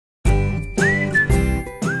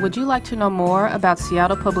Would you like to know more about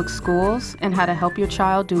Seattle Public Schools and how to help your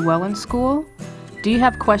child do well in school? Do you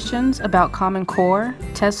have questions about Common Core,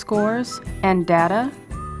 test scores, and data?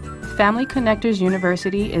 Family Connectors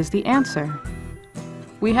University is the answer.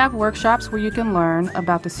 We have workshops where you can learn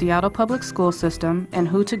about the Seattle Public School System and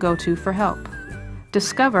who to go to for help.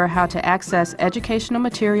 Discover how to access educational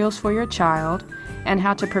materials for your child and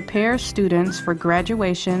how to prepare students for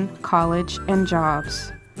graduation, college, and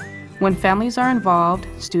jobs. When families are involved,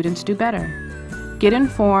 students do better. Get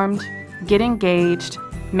informed, get engaged,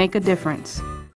 make a difference.